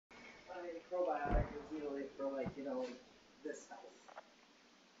probiotic is usually for, like, you know, this health.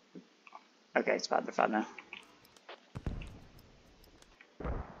 Okay, it's about the fun now.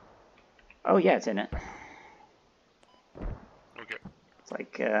 Oh yeah, it's in it. Okay. It's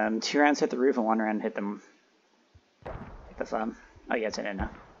like 2 rounds hit the roof and 1 round hit them. Hit the foam. Oh yeah, it's in it now.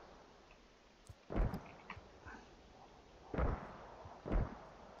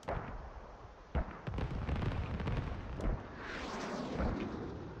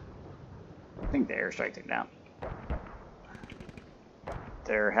 I think the airstrike took it down.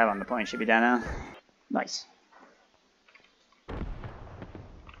 Their head on the point should be down now. Nice.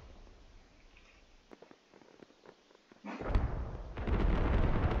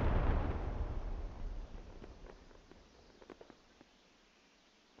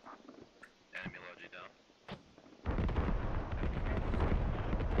 Enemy logi down.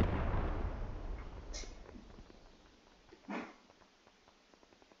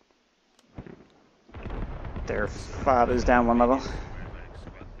 Their fob is down 1 level. Squad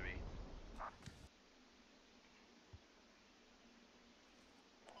 3.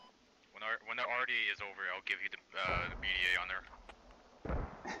 When the RD is over, I'll give you the BDA on there.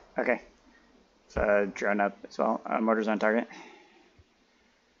 Okay. So drone up as well. Mortars on target.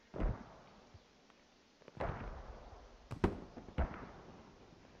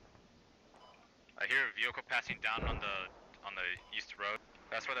 I hear a vehicle passing down on the east road.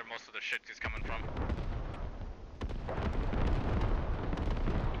 That's where most of the shit is coming from.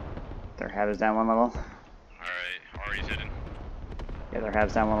 Their HAB is down 1 level. Alright, RD's hidden. Yeah, their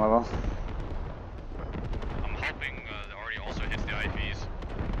HAB's down 1 level. I'm hoping the RD also hits the IVs.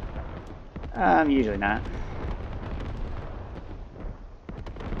 Usually not.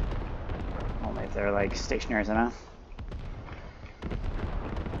 Only if they're like stationary enough.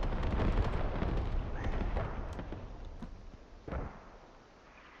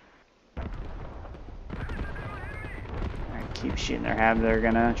 Alright, keep shooting their HAB. They're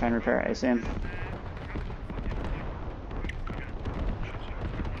gonna try and repair it, I assume.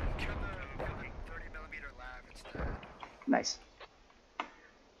 Nice.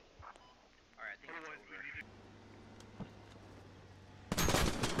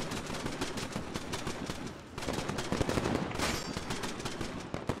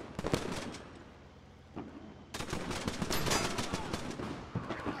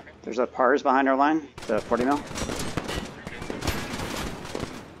 There's a PARS behind our line, the 40 mil.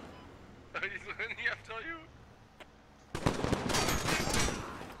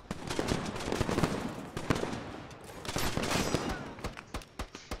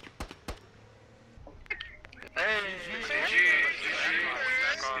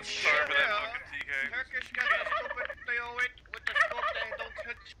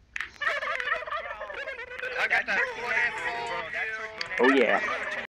 Oh yeah.